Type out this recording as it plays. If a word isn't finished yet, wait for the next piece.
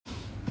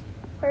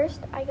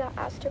First, I got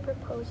asked to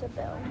propose a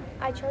bill.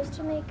 I chose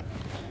to make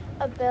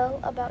a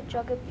bill about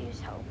drug abuse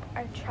help.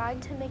 I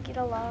tried to make it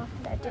a law.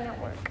 That didn't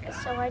work,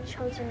 so I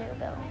chose a new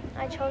bill.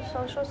 I chose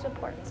social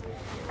supports.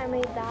 I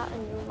made that a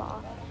new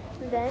law.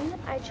 Then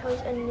I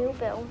chose a new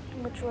bill,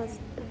 which was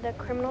the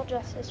criminal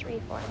justice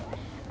reform.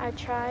 I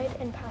tried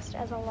and passed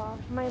as a law.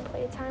 My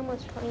playtime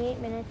was 28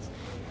 minutes,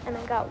 and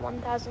I got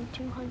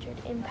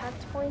 1,200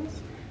 impact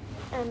points.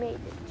 I made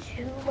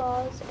 2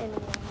 laws and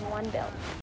 1 bill.